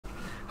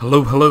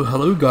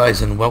Hello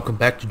guys, and welcome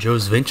back to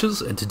Joe's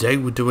Ventures. And today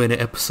we're doing an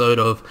episode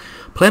of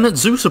Planet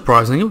Zoo.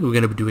 Surprisingly, we're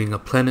going to be doing a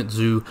Planet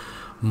Zoo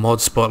mod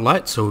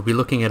spotlight. So we'll be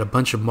looking at a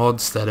bunch of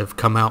mods that have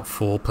come out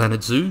for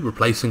Planet Zoo,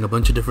 replacing a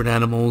bunch of different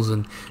animals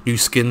and new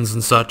skins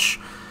and such.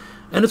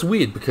 And it's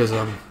weird because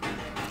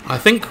I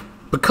think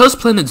because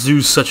Planet Zoo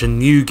is such a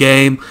new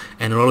game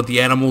and a lot of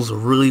the animals are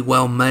really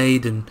well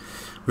made and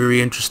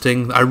very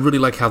interesting, I really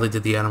like how they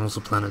did the animals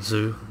of Planet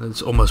Zoo.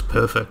 It's almost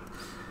perfect.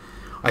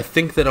 I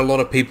think that a lot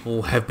of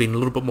people have been a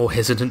little bit more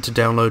hesitant to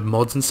download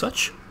mods and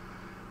such,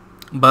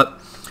 but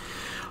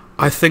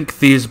I think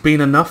there's been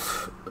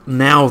enough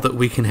now that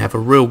we can have a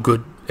real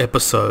good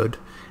episode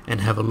and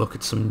have a look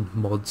at some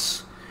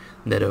mods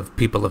that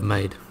people have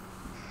made.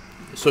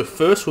 So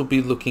first we'll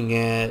be looking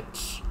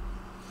at...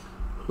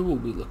 Who will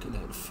we be looking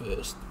at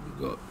first?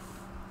 We've got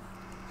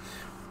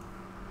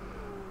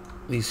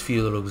these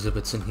few little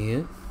exhibits in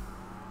here.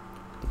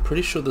 I'm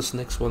pretty sure this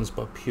next one's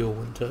by Pure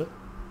Winter.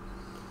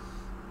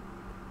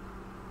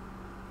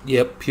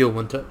 Yep, Pure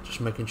Winter.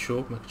 Just making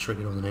sure I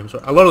get all the names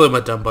right. A lot of them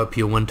are done by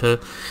Pure Winter,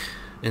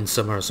 and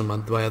some are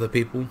by other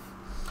people.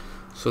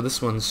 So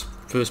this one's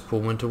first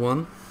Pure Winter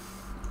one.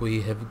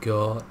 We have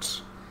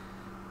got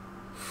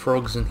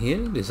frogs in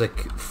here. There's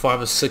like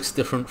 5 or 6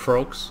 different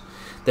frogs.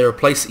 They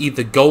replace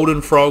either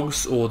golden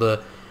frogs or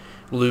the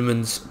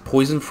Lumen's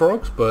poison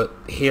frogs. But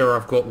here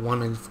I've got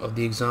one of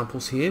the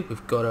examples here.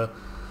 We've got a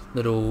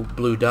little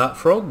blue dart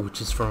frog, which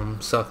is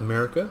from South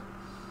America.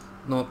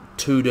 Not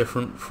too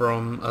different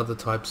from other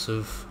types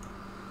of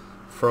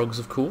frogs,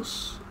 of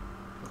course.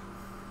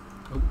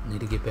 Oh, need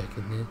to get back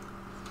in there.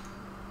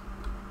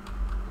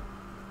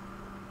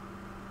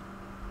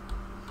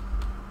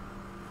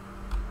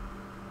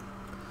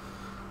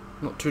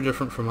 Not too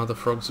different from other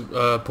frogs,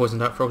 poison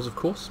dart frogs, of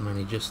course.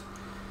 Mainly just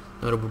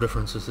notable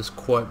differences. There's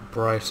quite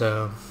bright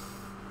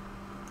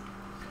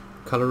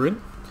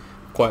colouring,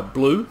 quite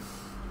blue.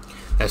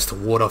 That's to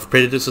ward off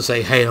predators to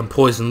say, "Hey, I'm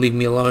poisoned, leave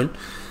me alone."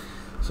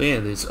 So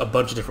yeah, there's a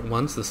bunch of different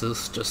ones. This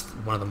is just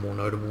one of the more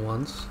notable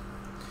ones.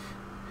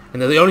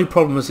 And the only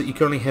problem is that you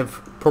can only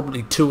have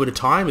probably 2 at a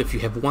time. If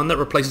you have one that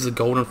replaces a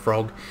golden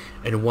frog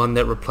and one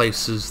that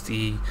replaces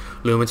the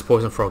Lumen's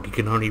poison frog, you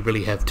can only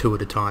really have 2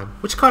 at a time,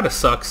 which kind of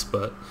sucks,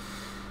 but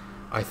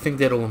I think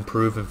that'll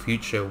improve in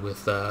future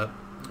with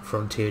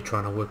Frontier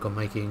trying to work on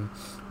making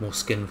more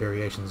skin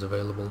variations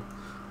available,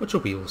 which will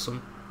be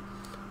awesome.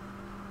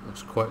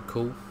 That's quite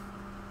cool.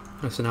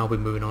 And so now we'll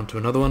be moving on to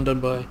another one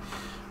done by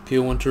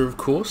Pure Winter, of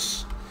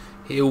course.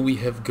 Here we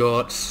have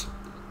got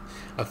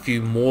a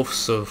few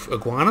morphs of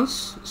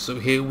iguanas. So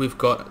here we've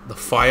got the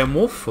fire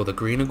morph, or the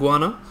green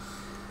iguana.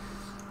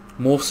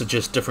 Morphs are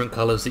just different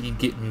colours that you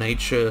get in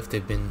nature if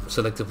they've been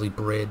selectively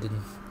bred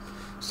and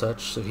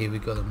such. So here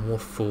we've got a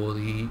morph for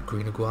the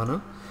green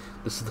iguana.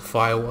 This is the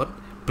fire one.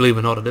 Believe it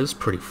or not, it is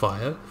pretty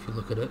fire if you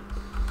look at it.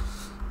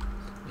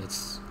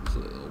 It's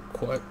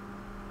quite...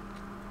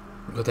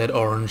 got that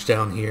orange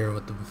down here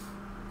with the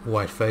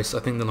white face.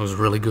 I think that was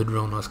really good,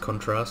 real nice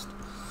contrast.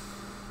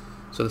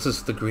 So this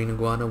is the green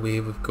iguana.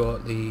 We've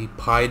got the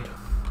pied.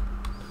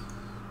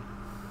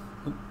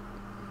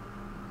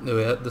 There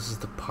we are. This is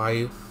the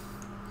pied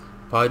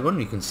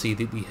one. You can see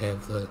that we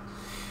have the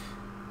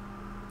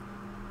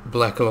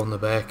black along the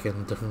back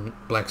and different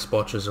black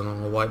spotches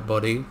along the white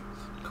body.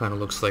 Kind of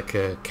looks like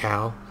a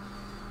cow,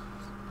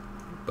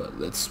 but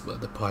that's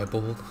the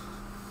piebald.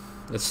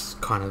 It's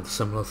kind of a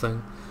similar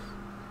thing.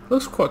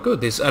 Looks quite good.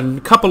 There's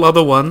a couple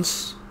other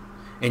ones,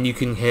 and you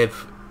can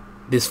have,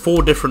 there's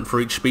 4 different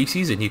for each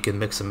species, and you can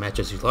mix and match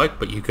as you like,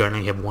 but you can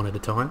only have 1 at a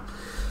time.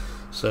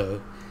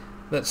 So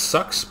that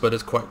sucks, but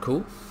it's quite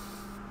cool.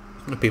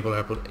 And people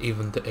are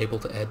able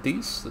to add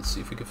these. Let's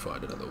see if we can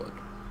find another one.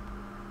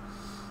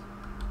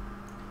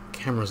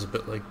 Camera's a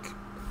bit like...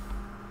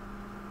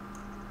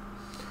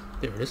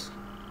 There it is.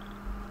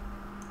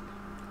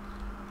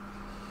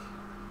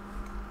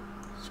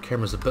 This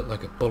camera's a bit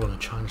like a bull in a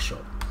china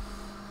shop.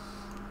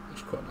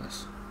 It's quite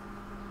nice.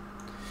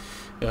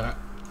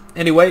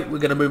 Anyway, we're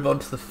going to move on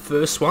to the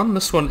first one.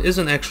 This one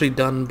isn't actually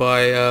done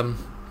by...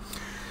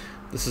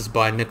 this is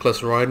by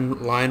Nicholas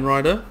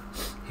Lionrider.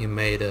 He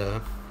made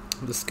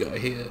this guy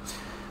here.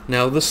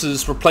 Now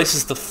this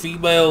replaces the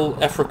female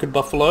African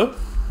buffalo,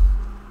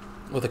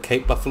 or the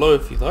Cape buffalo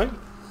if you like,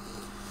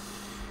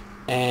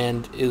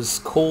 and is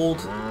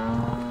called...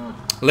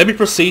 Let me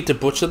proceed to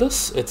butcher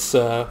this. It's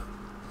a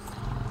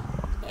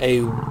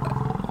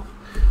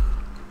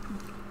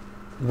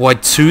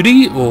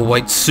Waitsudi or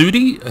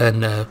Waitsudi,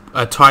 and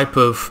a type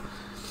of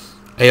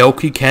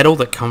Aoki cattle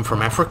that come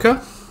from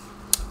Africa.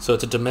 So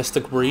it's a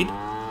domestic breed.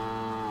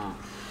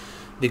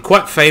 They're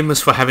quite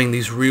famous for having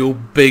these real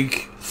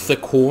big,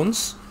 thick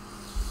horns.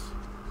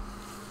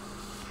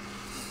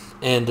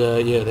 And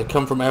yeah, they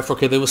come from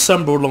Africa. There was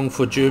some brought along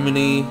for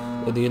Germany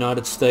or the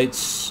United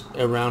States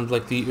around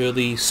like the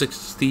early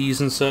 60s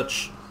and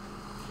such.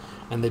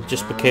 And they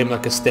just became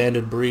like a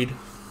standard breed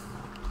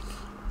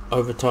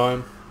over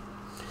time.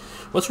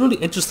 What's really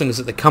interesting is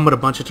that they come in a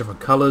bunch of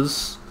different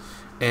colors,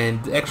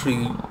 and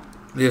actually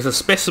there's a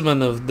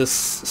specimen of this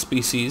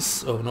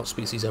species, or not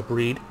species, a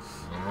breed,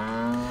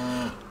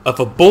 of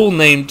a bull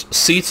named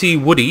C.T.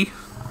 Woody,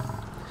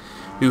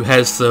 who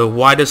has the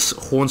widest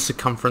horn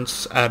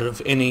circumference out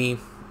of any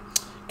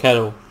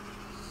cattle,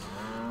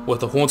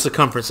 with a horn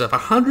circumference of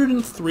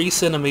 103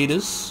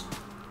 centimeters,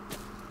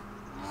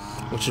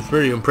 which is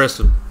very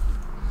impressive.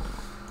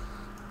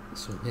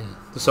 So yeah,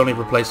 this only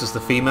replaces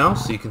the female,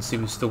 so you can see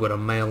we've still got a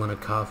male and a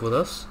calf with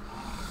us.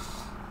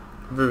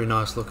 Very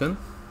nice looking.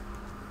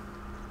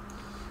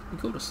 Be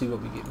cool to see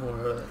what we get more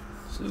out of that.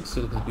 So you can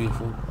see the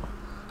beautiful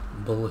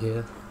bull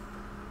here.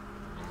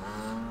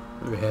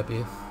 Very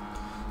happy.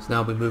 So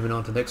now we'll be moving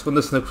on to the next one.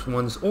 This next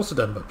one's also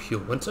done by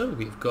Pure Winter.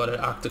 We've got an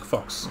Arctic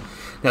Fox.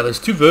 Now there's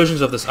two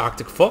versions of this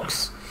Arctic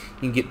Fox. You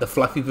can get the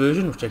fluffy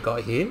version, which I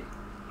got here.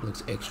 It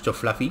looks extra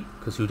fluffy,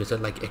 because who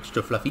doesn't like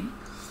extra fluffy?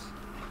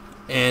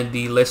 And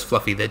the less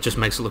fluffy, that just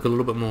makes it look a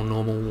little bit more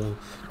normal, or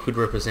could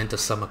represent a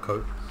summer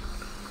coat,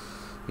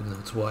 even though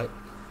it's white.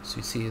 So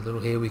you see a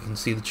little here, we can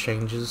see the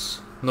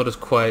changes. Not as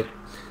quite,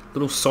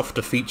 little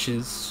softer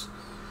features,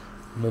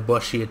 more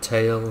bushier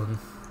tail and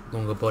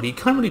longer body. You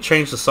can't really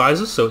change the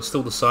sizes, so it's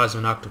still the size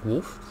of an Arctic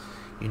wolf.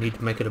 You need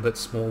to make it a bit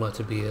smaller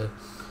to be a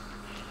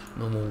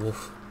normal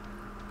wolf.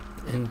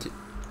 And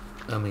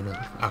I mean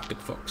an Arctic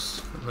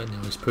fox. Right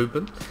now he's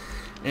pooping.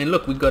 And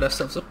look, we got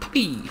ourselves a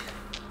puppy,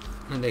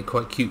 and they're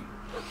quite cute.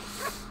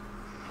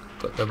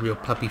 Got the real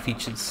puppy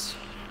features.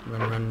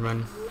 Run, run,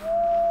 run.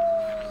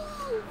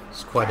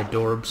 It's quite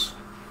adorbs.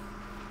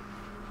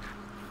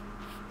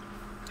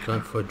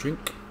 Going for a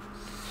drink.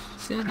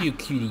 Sound you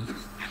cutie,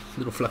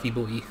 little fluffy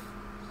boy.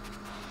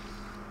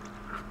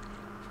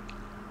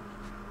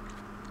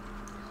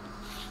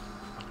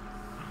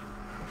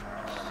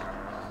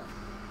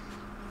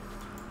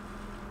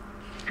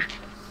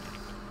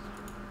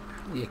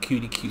 Yeah,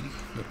 cutie, cutie.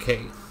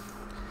 Okay.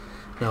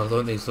 Now,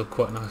 don't these look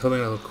quite nice? I think they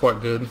look quite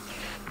good.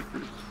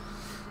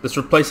 This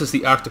replaces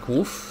the Arctic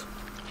wolf.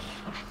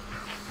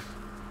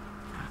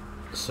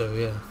 So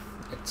yeah,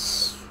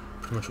 that's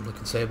pretty much what we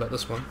can say about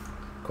this one.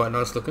 Quite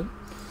nice looking.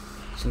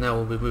 So now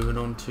we'll be moving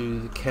on to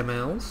the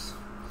camels.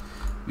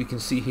 We can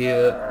see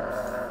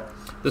here,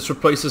 this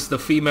replaces the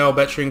female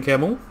Bactrian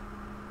camel.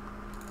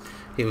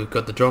 Here we've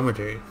got the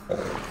dromedary,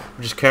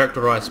 which is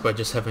characterized by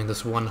just having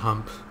this one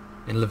hump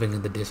and living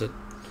in the desert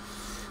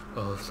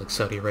of like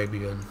Saudi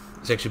Arabia, and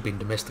it's actually been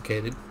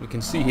domesticated. We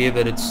can see here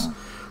that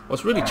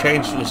what's really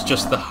changed is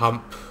just the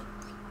hump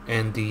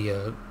and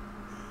the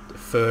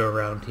fur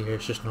around here.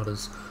 It's just not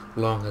as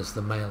long as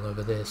the male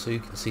over there. So you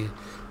can see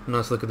a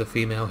nice look at the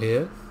female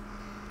here.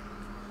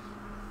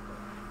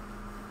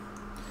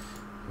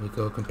 We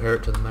go compare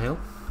it to the male.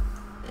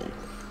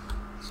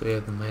 So we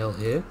have the male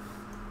here.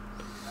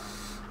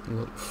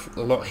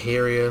 A lot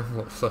hairier, a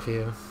lot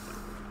fluffier.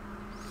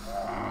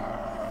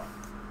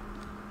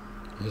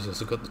 He's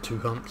also got the two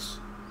humps.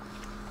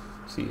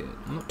 So yeah,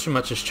 not too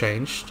much has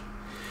changed.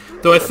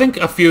 Though I think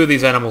a few of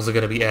these animals are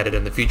going to be added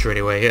in the future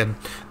anyway, and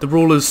the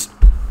rule is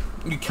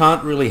you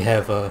can't really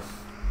have a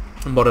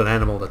modern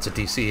animal that's a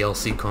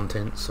DCLC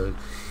content, so you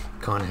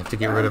kind of have to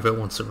get rid of it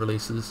once it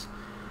releases.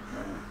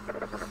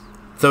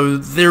 Though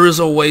there is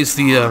always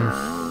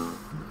the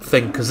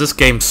thing, because this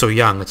game's so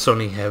young, it's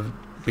only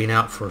been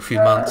out for a few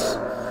months,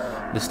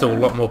 there's still a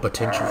lot more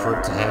potential for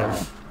it to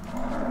have.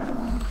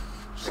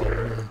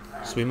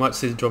 So we might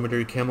see the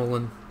dromedary camel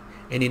and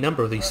any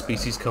number of these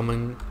species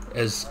coming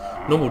as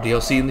normal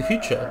DLC in the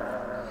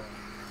future.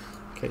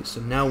 Okay, so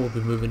now we'll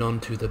be moving on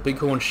to the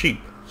bighorn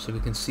sheep. So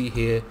we can see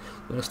here,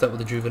 we're going to start with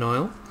the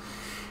juvenile.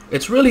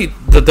 It's really,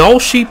 the Dall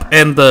sheep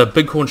and the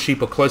bighorn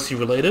sheep are closely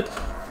related.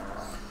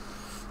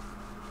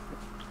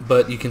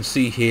 But you can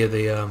see here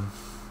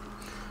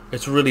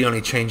it's really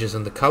only changes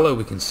in the color.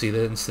 We can see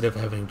that instead of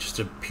having just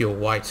a pure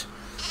white,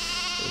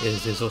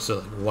 there's also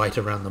like white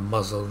around the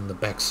muzzle and the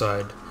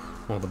backside,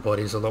 while the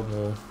body's a lot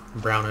more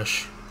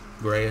brownish,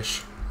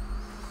 greyish.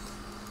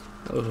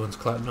 That one's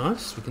quite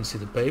nice. We can see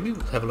the baby.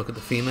 We'll have a look at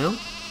the female.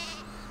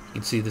 You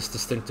can see this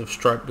distinctive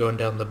stripe going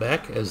down the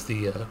back as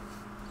the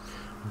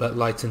butt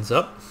lightens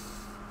up,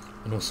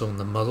 and also on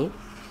the muzzle.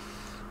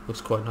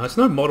 Looks quite nice.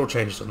 No model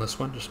changes on this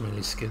one, just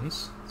mainly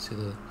skins. See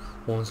the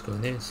horns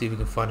going there. See if we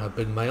can find our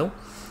big male.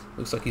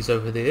 Looks like he's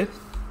over there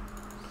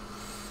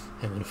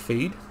having a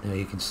feed. Now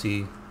you can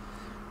see,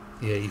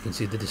 yeah, you can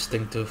see the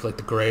distinctive, like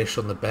the greyish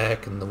on the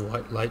back and the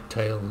white light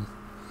tail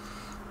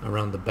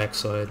around the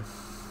backside.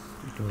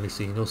 You can really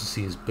see. You can also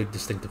see his big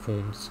distinctive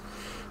horns.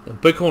 The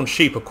bighorn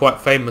sheep are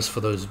quite famous for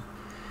those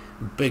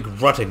big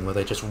rutting where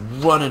they just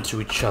run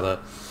into each other.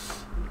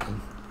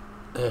 And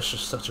it's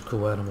just such a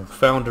cool animal.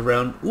 Found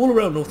all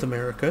around North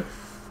America.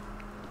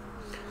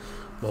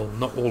 Well,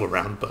 not all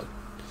around, but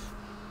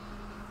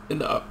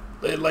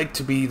they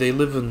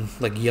live in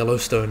like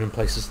Yellowstone and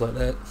places like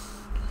that.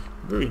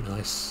 Very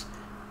nice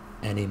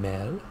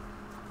animal.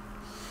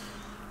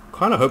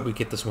 Kind of hope we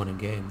get this one in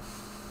game.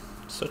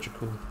 Such a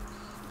cool,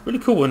 really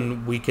cool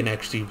when we can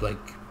actually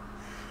like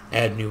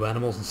add new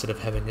animals instead of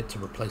having it to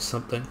replace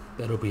something.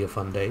 That'll be a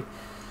fun day.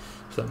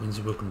 So that means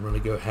we can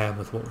really go ham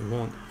with what we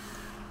want.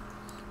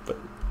 But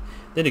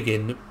then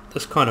again,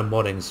 this kind of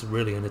modding is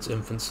really in its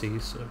infancy,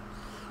 so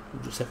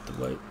we'll just have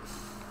to wait.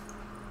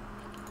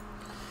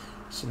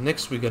 So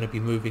next we're going to be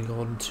moving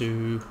on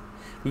to...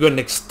 We've got an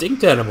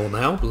extinct animal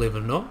now, believe it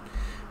or not.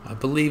 I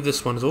believe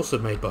this one is also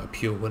made by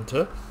Pure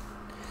Winter.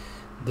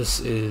 This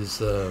is...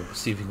 let's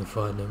see if you can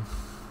find him.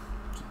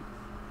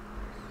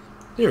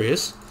 There he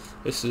is.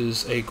 This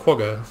is a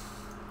quagga.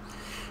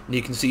 And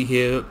you can see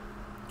here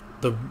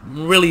the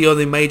really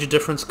only major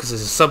difference, because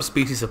there's a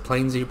subspecies of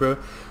plain zebra.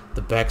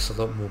 The back's a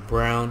lot more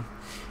brown.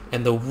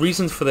 And the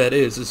reason for that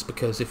is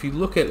because if you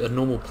look at a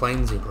normal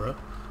plain zebra,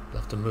 I'll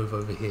have to move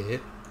over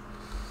here,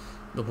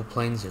 normal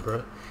plain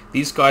zebra,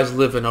 these guys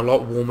live in a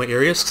lot warmer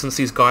areas, since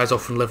these guys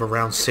often live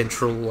around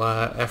Central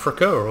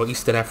Africa or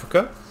Eastern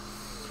Africa.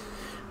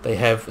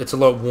 It's a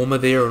lot warmer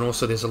there, and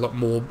also there's a lot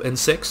more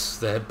insects,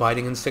 they're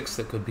biting insects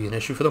that could be an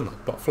issue for them,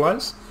 like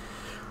botflies.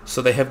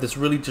 So they have this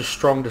really just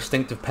strong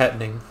distinctive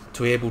patterning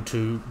to be able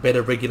to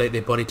better regulate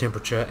their body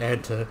temperature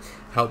and to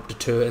help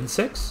deter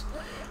insects.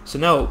 So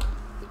now,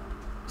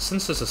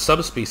 since it's a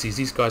subspecies,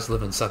 these guys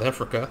live in South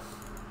Africa,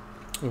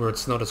 where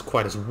it's not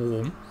quite as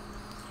warm,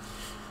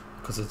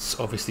 because it's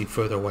obviously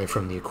further away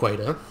from the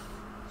equator.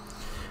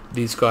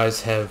 These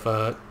guys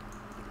have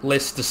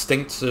less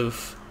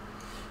distinctive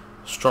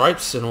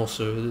stripes, and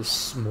also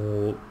this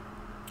more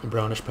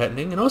brownish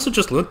patterning. And I also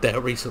just learnt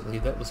that recently.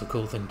 That was a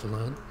cool thing to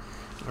learn.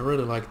 I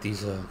really like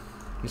these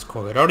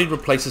quagga. It already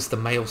replaces the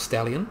male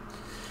stallion,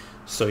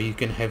 so you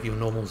can have your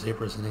normal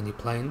zebras and any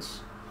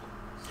plains.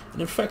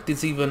 And in fact,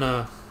 there's even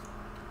a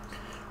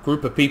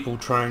group of people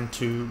trying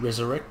to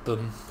resurrect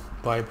them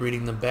by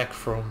breeding them back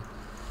from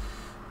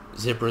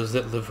zebras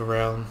that live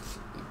around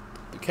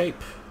the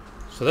Cape.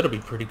 So that'll be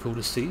pretty cool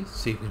to see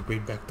if we can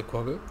breed back the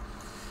quagga.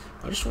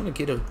 I just want to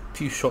get a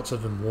few shots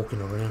of him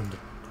walking around,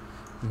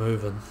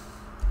 moving.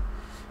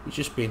 He's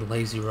just being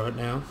lazy right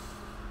now.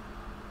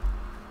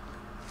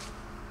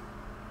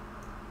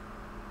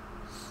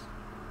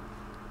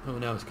 Oh,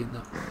 now he's getting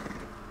up.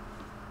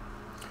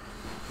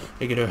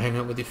 You're going to hang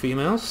out with your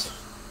females.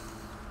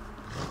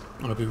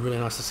 It'll be really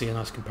nice to see a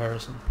nice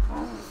comparison.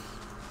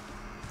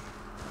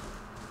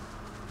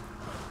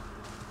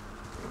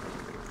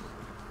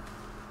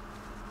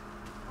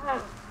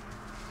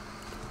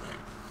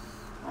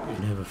 You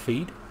can have a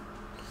feed.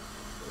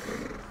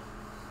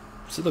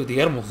 See, look,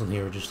 the animals in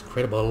here are just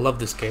incredible. I love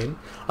this game.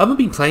 I haven't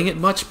been playing it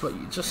much, but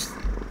you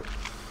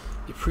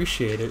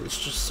appreciate it.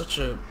 It's just such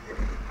a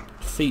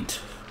feat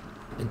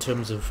in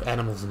terms of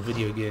animals in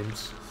video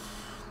games.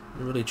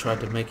 I really tried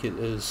to make it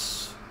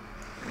as...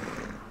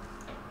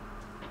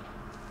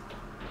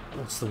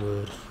 what's the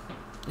word?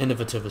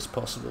 Innovative as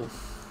possible.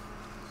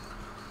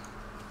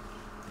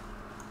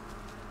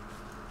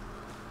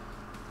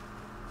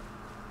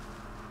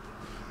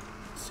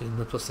 See,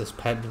 and plus there's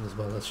patterning as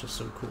well, that's just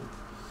so cool.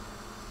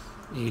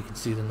 You can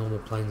see the normal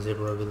plain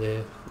zebra over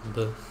there.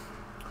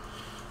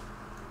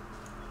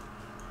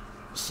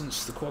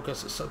 Since the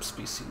quagga's a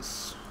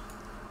subspecies.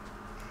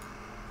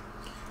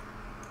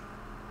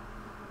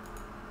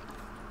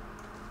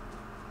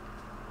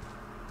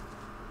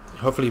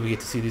 Hopefully we get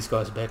to see these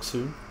guys back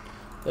soon.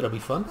 That'll be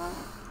fun.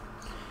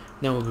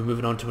 Now we'll be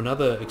moving on to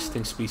another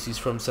extinct species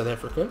from South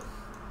Africa.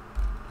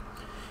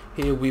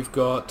 Here we've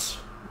got...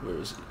 where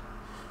is he?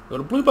 We've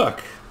got a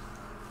bluebuck.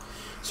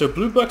 So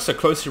bluebucks are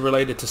closely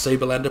related to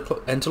sable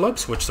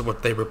antelopes, which is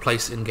what they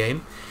replace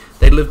in-game.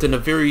 They lived in a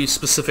very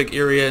specific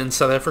area in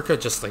South Africa,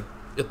 just like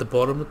at the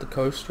bottom of the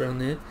coast around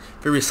there.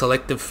 Very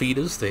selective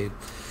feeders. They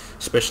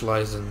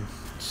specialize in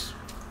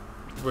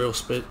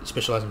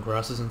specialize in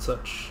grasses and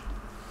such.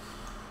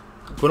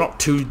 We're not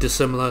too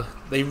dissimilar.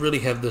 They really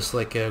have this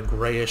like a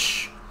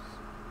greyish,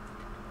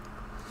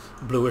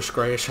 bluish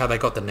greyish, how they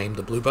got the name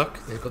the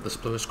bluebuck. They've got this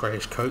bluish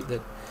greyish coat that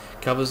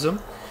covers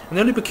them. And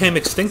they only became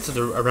extinct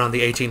around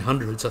the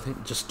 1800s, I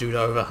think, just due to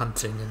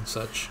overhunting and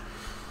such.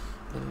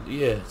 And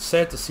yeah, it's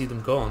sad to see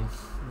them gone.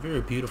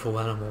 Very beautiful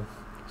animal.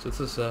 So is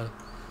this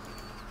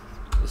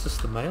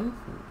the male?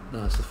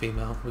 No, it's the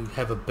female. We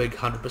have a big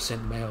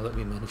 100% male that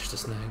we managed to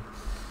snag.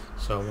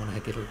 So I want to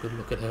get a good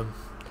look at him.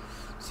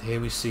 So here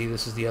we see,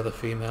 this is the other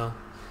female.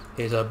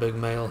 Here's our big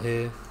male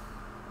here.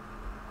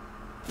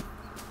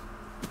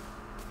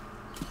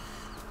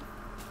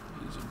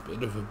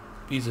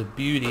 He's a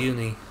beauty, isn't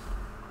he?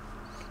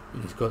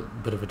 And he's got a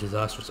bit of a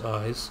disastrous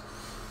eyes.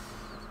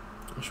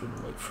 I just want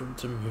to wait for him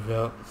to move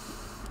out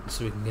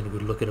so we can get a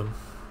good look at him.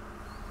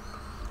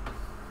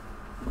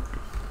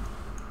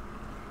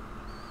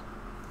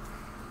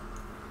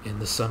 In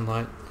the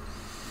sunlight,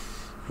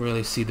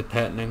 really see the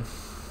patterning.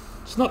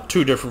 It's not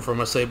too different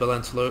from a sable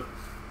antelope.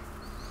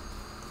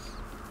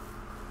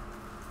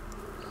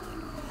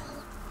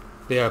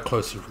 They are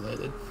closely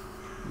related.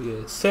 Yeah,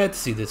 it's sad to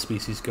see this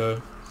species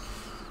go.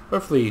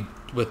 Hopefully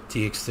with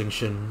the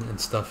extinction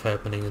and stuff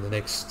happening in the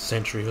next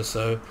century or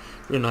so,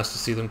 really nice to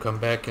see them come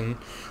back and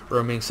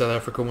roaming South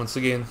Africa once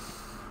again.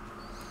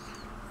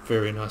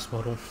 Very nice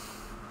model.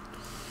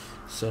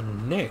 So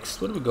next,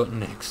 what have we got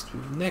next?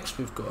 Next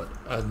we've got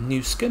a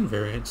new skin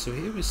variant. So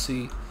here we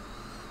see,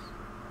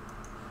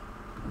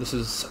 this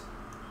is,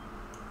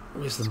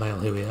 where's the male?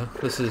 Here we are.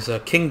 This is a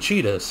king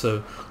cheetah.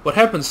 So what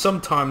happens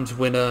sometimes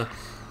when a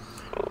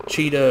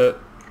cheetah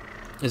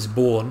is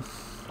born,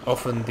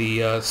 often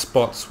the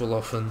spots will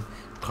often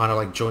kind of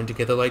like join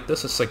together like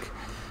this. It's like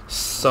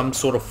some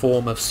sort of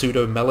form of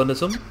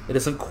pseudo-melanism. It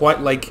isn't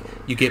quite like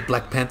you get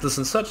Black Panthers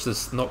and such.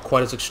 It's not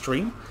quite as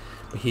extreme.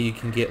 But here you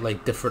can get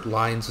like different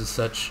lines and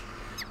such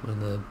when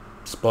the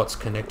spots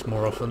connect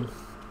more often.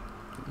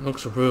 It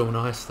looks real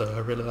nice though. I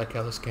really like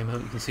how this came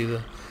out. You can see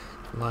the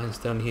lines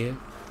down here.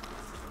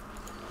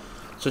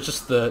 So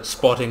just the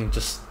spotting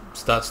just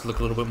starts to look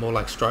a little bit more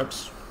like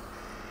stripes.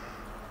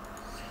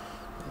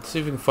 Let's see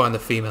if we can find the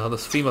female.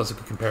 This female's a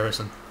good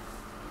comparison.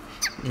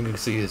 You can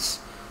see it's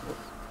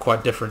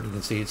quite different. You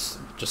can see it's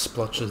just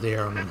splotches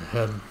there on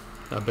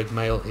a big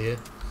male here.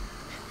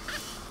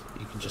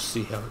 You can just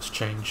see how it's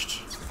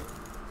changed.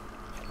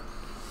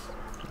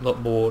 A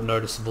lot more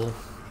noticeable.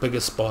 Bigger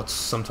spots,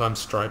 sometimes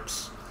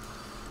stripes.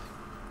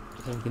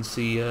 And you can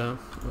see, oh,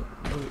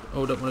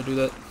 don't want to do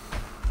that.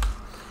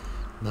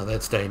 No,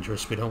 that's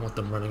dangerous. We don't want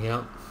them running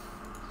out.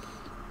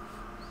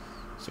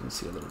 So you can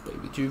see a little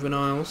baby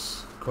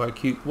juveniles. Quite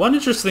cute. One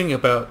interesting thing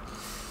about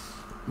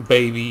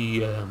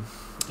baby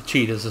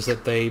cheetahs is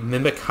that they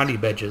mimic honey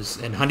badgers.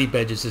 And honey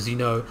badgers, as you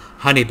know,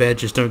 honey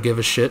badgers don't give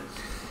a shit.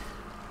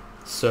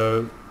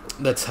 So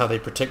that's how they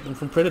protect them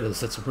from predators.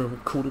 That's a real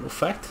cool little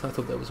fact. I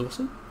thought that was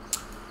awesome.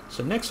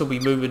 So next we'll be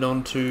moving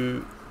on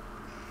to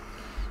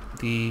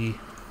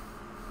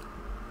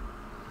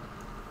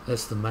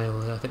that's the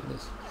male. I think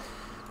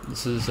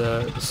this is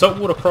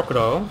saltwater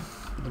crocodile.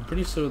 I'm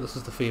pretty sure this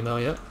is the female.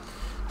 Yep.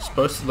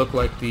 Supposed to look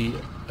like the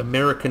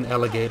American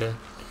alligator,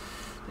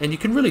 and you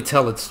can really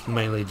tell it's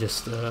mainly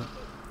just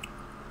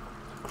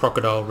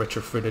crocodile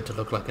retrofitted to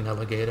look like an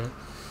alligator. It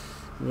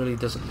really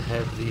doesn't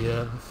have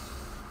the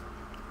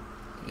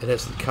it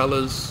has the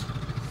colors.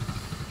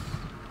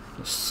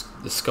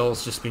 The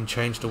skull's just been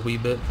changed a wee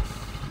bit.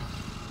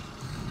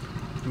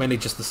 Mainly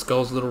just the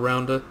skull's a little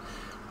rounder.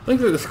 I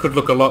think that this could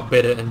look a lot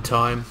better in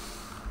time.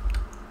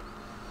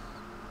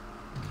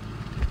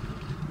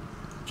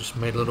 Just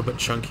made a little bit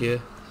chunkier.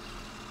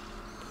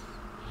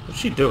 What's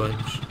she doing?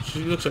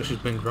 She looks like she's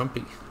been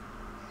grumpy.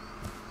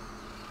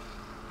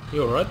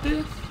 You alright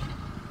there?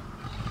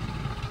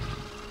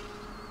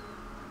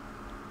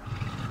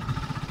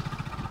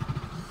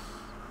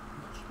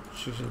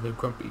 She's a little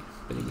grumpy.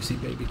 Then you can see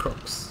baby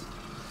crocs.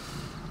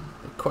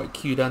 They're quite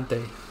cute, aren't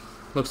they?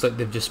 Looks like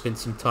they've just spent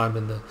some time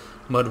in the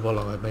mud while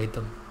I made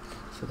them.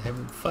 So they're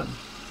having fun.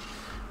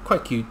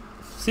 Quite cute.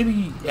 See,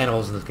 the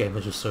animals in this game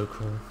are just so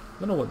cool. I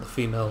don't know what the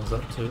female is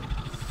up to.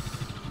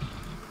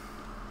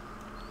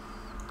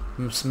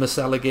 Miss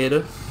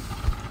Alligator.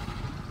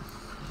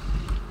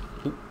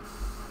 Ooh.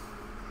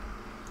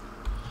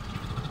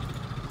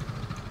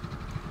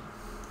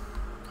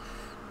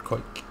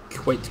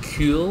 Quite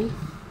cool.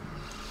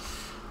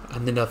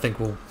 And then I think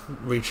we'll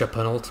reach up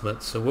an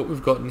ultimate. So what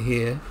we've got in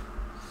here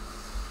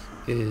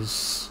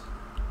is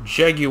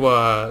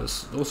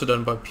Jaguars, also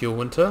done by Pure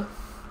Winter.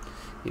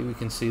 Here we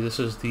can see this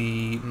is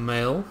the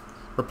male.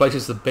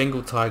 Replaces the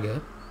Bengal tiger.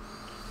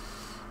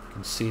 You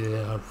can see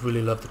there, I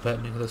really love the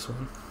patterning of this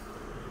one.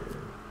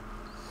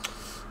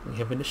 We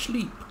have an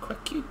asleep,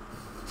 quite cute.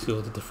 See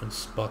all the different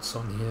spots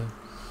on here.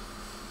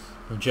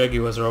 The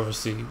Jaguars are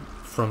obviously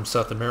from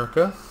South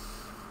America.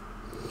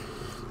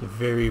 They're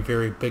very,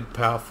 very big,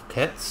 powerful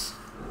cats.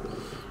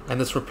 And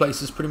this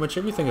replaces pretty much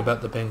everything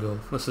about the Bengal.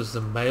 This is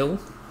the male.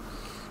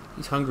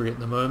 He's hungry at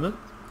the moment.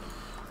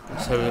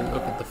 Let's have a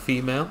look at the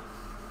female.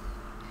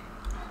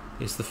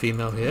 Here's the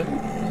female here.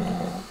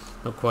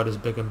 Not quite as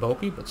big and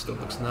bulky, but still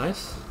looks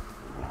nice.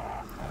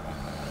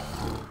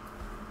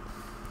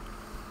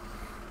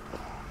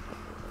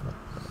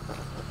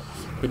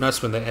 Be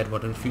nice when they add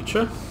one in the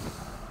future.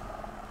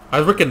 I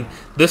reckon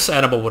this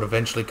animal would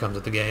eventually come to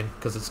the game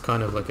because it's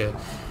kind of like a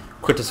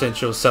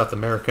quintessential South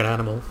American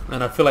animal,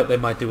 and I feel like they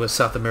might do a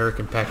South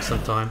American pack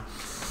sometime.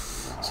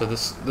 So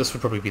this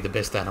would probably be the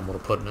best animal to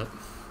put in it.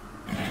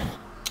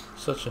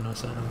 Such a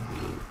nice animal.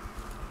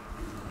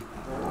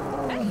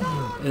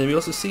 And then we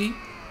also see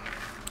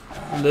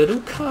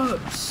little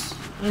cubs.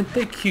 Aren't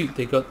they cute?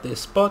 They got their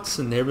spots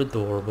and they're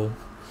adorable.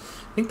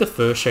 I think the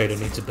fur shader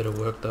needs a bit of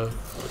work though.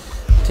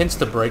 It tends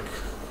to break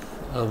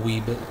a wee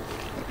bit.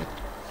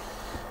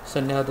 So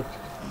now the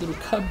little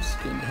cubs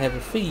can have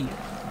a feed.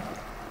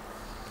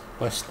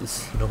 Watch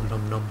this. Nom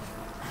nom nom.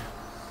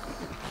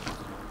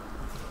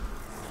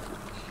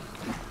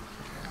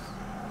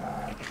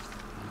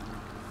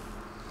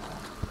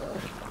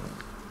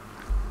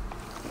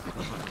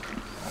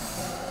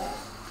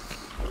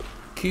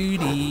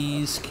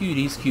 Cuties,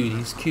 cuties,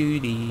 cuties,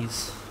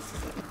 cuties.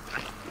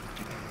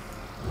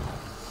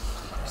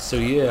 So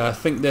yeah, I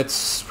think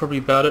that's probably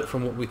about it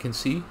from what we can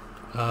see.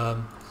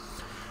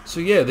 So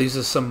yeah, these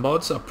are some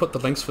mods. I'll put the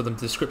links for them in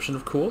the description,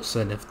 of course,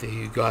 and if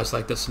you guys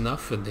like this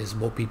enough and there's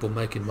more people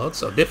making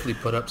mods, I'll definitely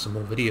put up some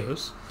more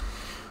videos.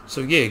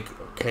 So yeah,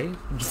 okay.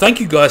 Thank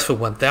you guys for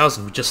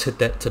 1,000. We just hit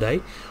that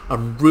today.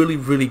 I'm really,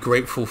 really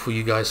grateful for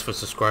you guys for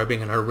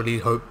subscribing, and I really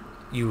hope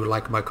you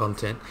like my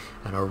content,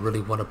 and I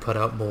really want to put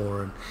out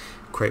more and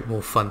create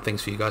more fun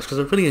things for you guys, because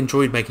I really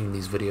enjoyed making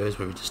these videos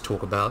where we just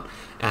talk about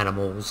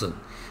animals and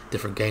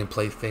different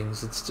gameplay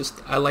things. It's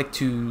just, I like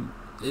to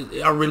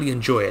I really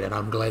enjoy it, and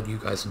I'm glad you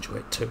guys enjoy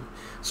it too.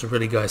 So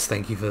really, guys,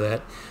 thank you for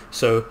that.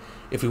 So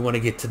if we want to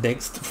get to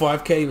next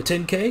 5K or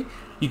 10K,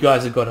 you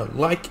guys have got to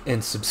like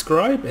and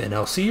subscribe, and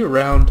I'll see you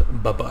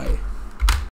around. Bye bye.